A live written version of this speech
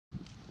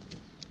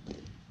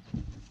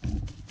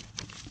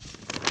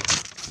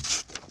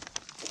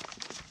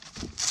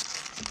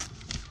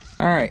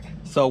All right,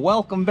 so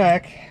welcome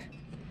back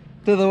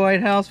to the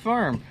Whitehouse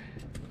farm.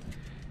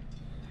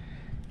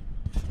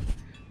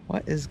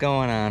 What is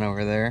going on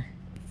over there?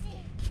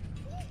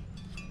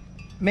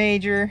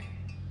 Major,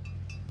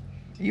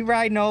 you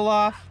riding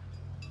Olaf?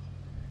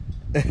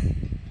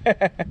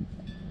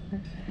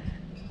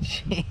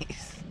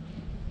 Jeez.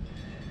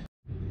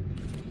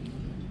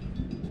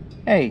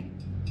 Hey,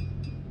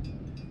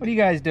 what are you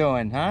guys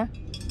doing, huh?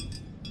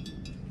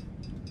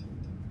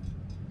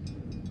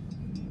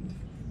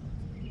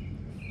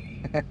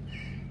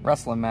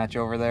 Wrestling match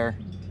over there.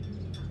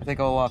 I think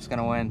Olaf's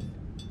gonna win.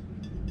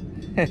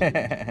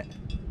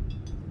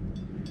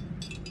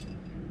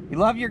 You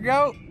love your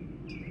goat?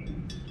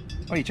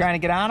 What, are you trying to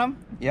get on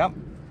him? Yep.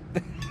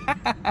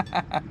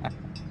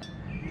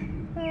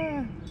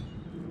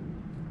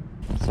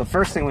 So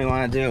first thing we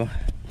want to do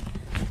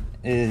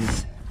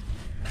is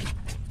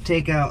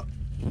take out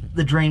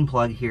the drain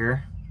plug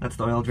here. That's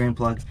the oil drain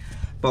plug.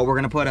 But we're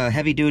gonna put a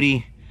heavy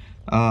duty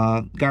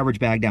garbage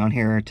bag down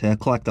here to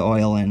collect the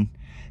oil in,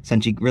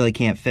 since you really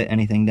can't fit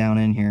anything down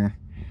in here.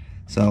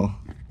 So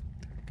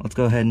let's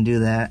go ahead and do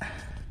that.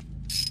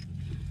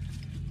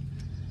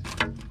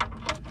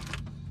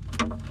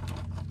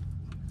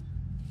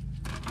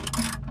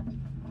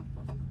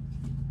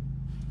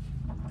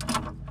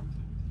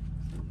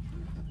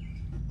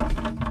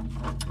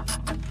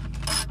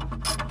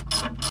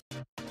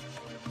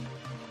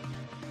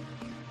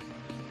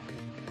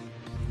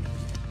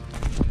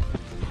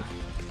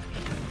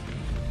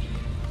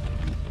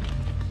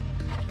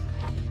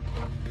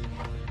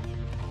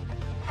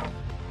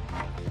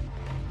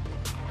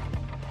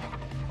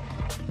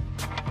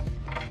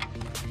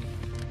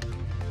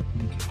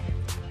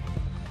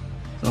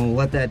 So we'll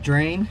let that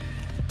drain.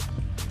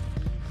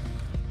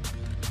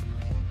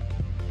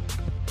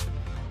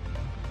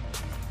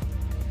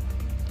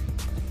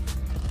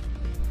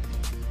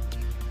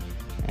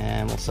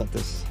 And we'll set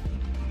this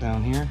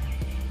down here.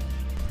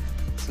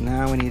 So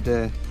now we need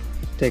to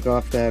take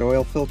off that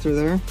oil filter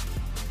there.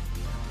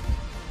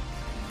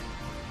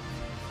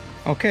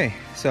 Okay,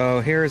 so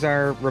here's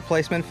our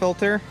replacement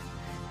filter,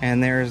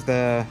 and there's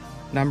the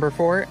number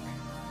for it.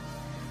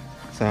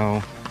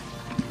 So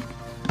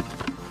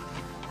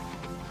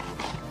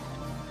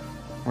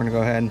we're gonna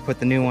go ahead and put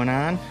the new one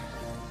on.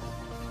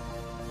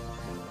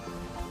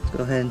 Let's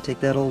go ahead and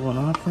take that old one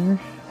off there.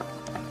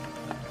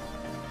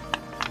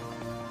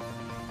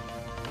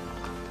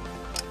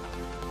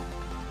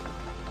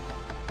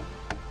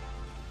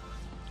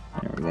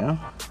 There we go.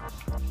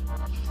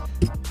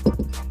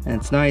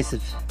 And it's nice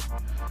if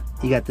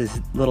you got these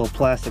little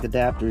plastic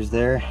adapters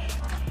there.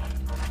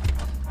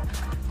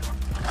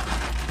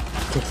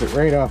 Takes it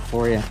right off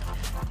for you.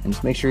 And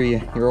just make sure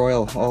your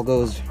oil all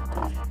goes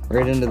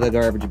right into the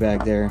garbage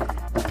bag there.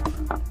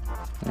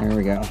 There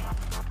we go.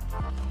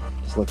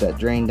 Just let that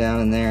drain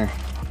down in there.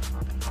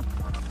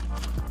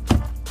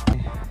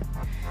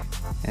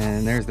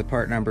 And there's the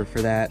part number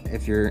for that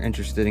if you're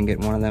interested in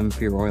getting one of them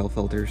for your oil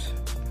filters.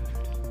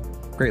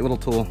 Great little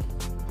tool.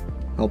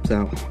 Helps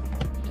out.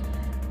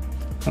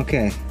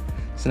 Okay,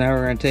 so now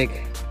we're going to take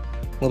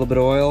a little bit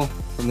of oil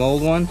from the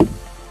old one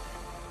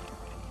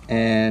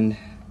and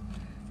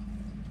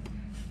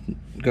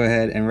go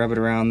ahead and rub it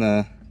around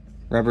the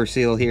rubber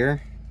seal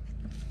here.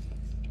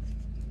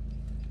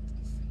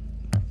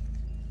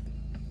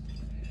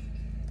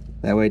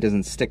 That way it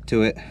doesn't stick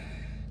to it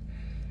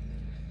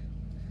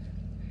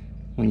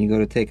when you go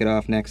to take it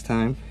off next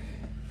time.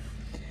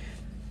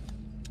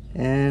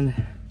 And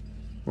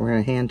we're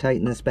going to hand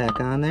tighten this back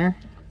on there.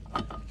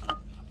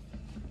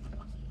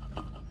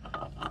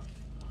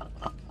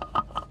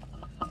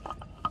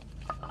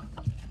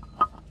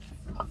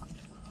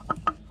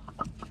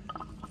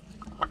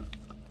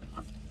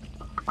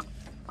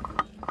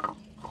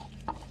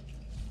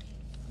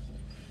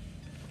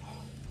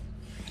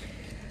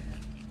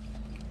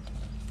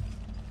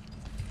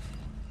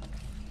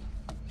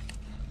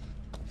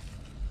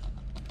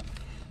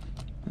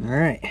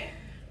 Alright,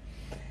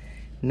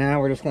 now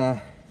we're just going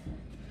to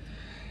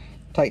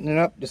tighten it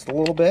up just a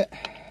little bit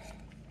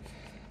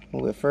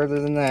further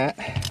than that.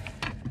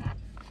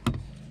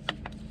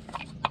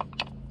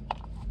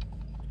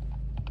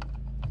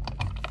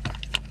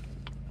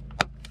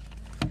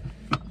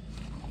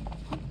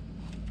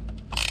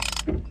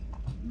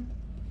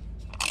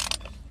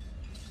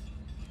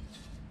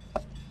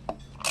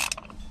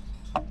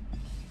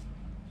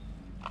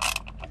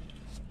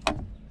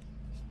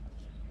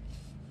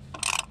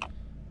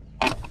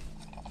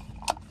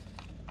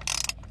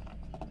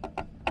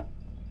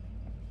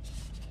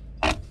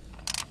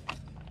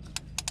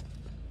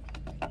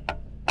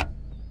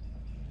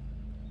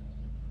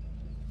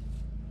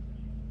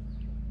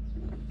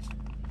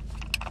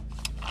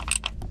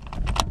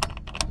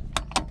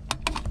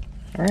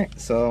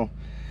 Alright, so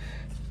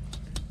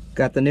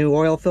got the new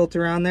oil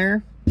filter on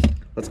there.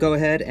 Let's go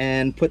ahead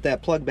and put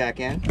that plug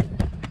back in.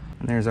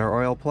 And there's our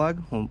oil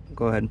plug. We'll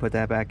go ahead and put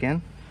that back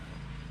in.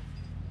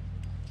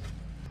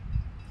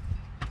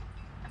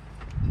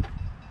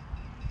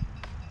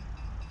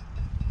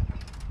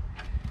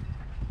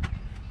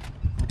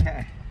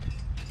 Okay.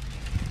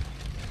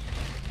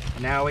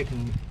 Now we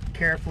can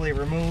carefully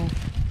remove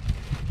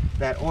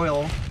that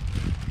oil.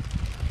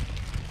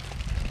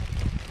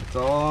 It's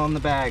all in the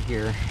bag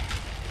here.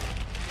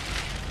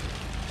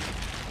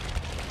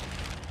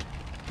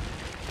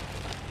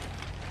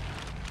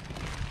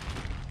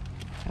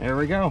 There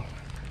we go.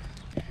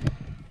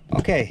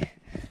 Okay,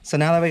 so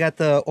now that we got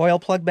the oil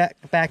plug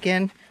back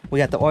in, we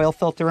got the oil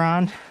filter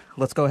on.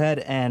 Let's go ahead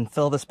and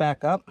fill this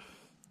back up.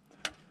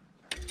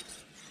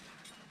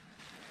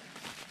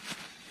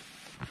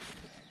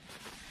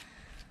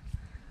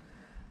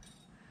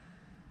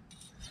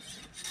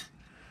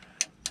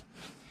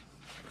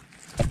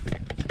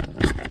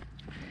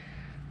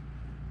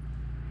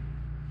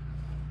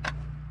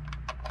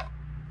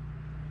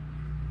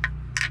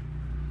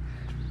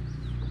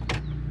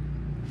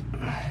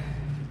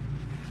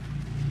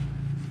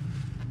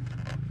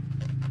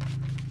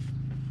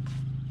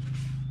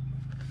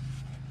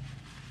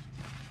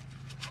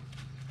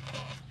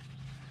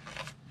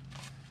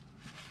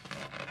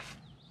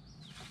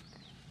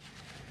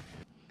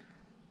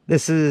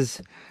 This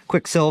is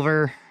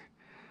Quicksilver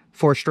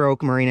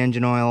 4-stroke marine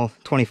engine oil,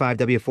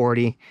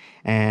 25W40,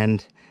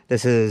 and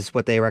this is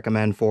what they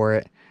recommend for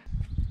it.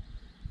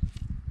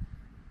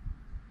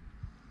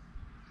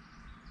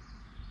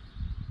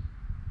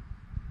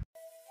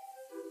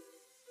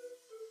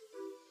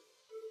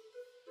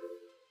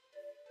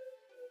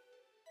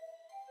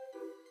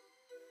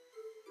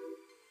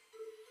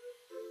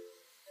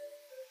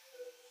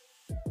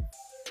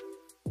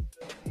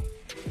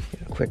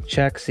 Quick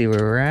check, see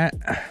where we're at.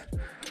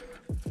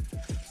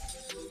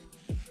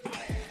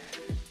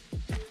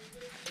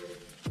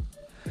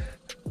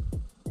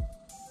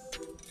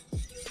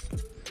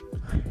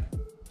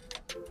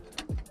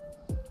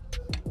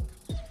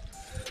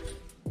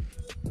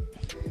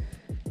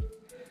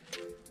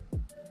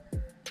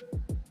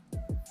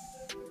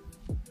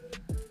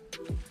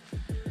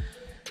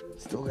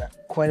 Still got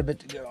quite a bit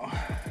to go.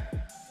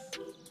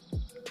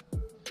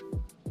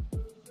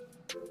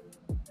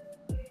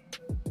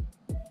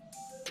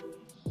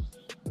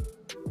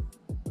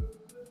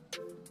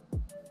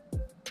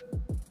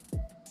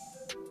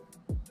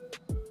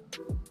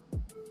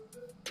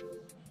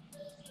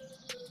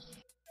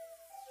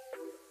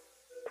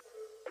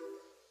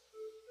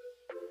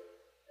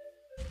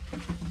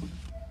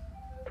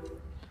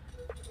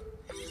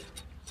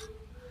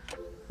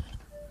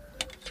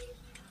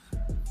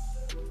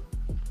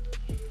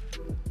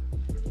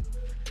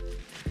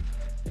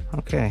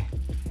 Okay,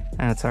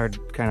 and it's kind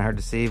of hard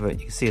to see, but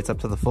you can see it's up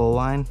to the full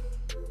line.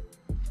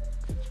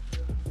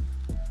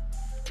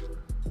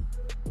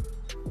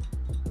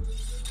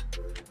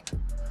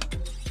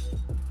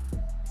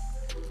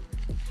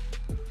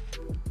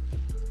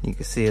 You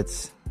can see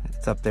it's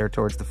up there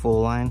towards the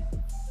full line.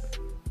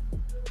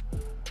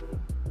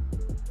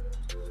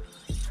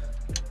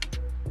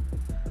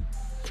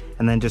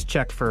 And then just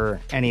check for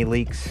any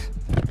leaks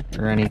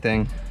or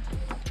anything.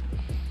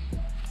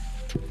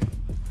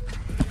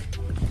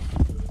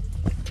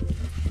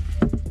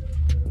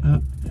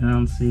 Oh, I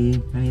don't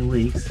see any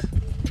leaks.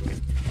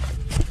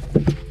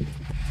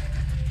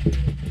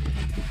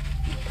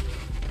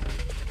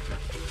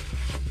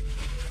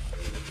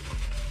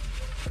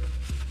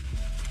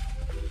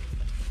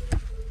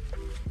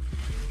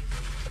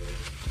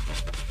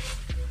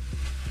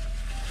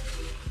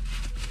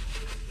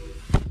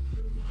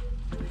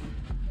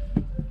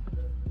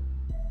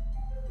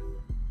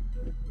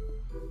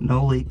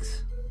 No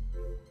leaks.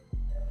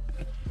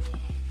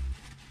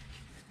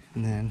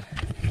 And then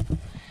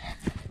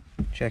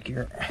check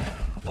your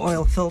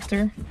oil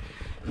filter.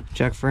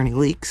 Check for any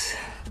leaks.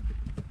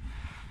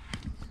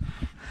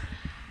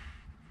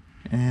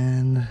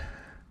 And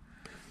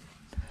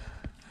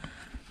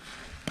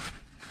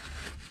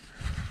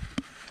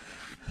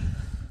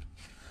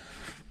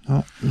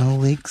oh, no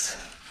leaks.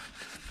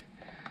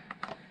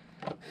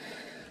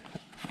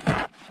 So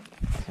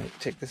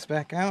take this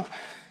back out.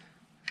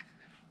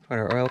 Put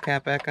our oil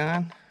cap back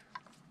on.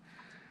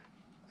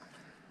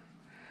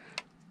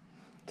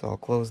 It's all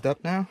closed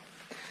up now.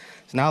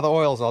 So now the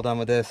oil's all done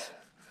with this.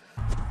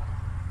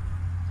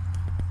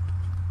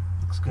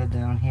 Looks good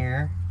down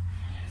here.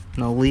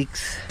 No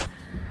leaks.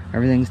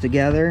 Everything's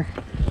together.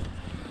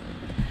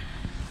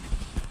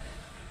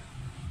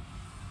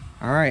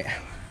 All right.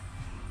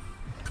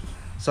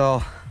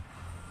 So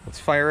let's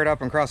fire it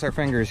up and cross our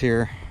fingers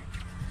here.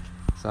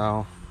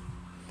 So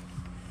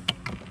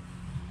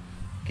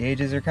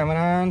gauges are coming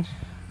on,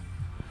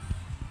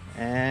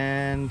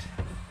 and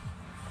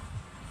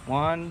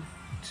 1,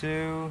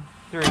 2,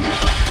 3.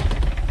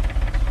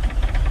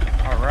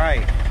 All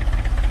right.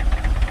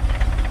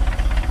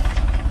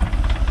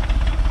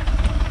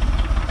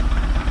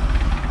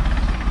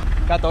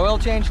 Got the oil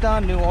change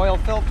done, new oil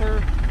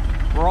filter.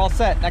 We're all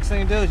set. Next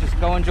thing to do is just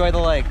go enjoy the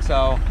lake.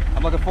 So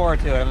I'm looking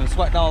forward to it. I've been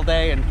sweating all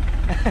day, and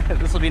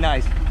this will be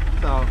nice.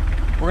 So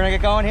we're gonna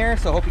get going here,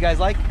 so hope you guys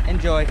like,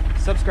 enjoy,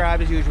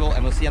 subscribe as usual,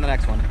 and we'll see you on the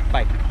next one.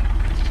 Bye.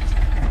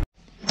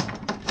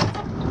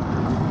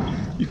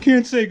 You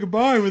can't say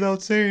goodbye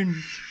without saying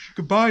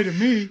goodbye to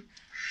me.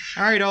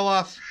 All right,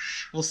 Olaf.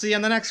 We'll see you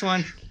on the next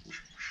one.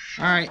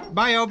 All right,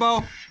 bye,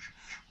 Obo.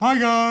 Bye,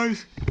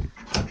 guys.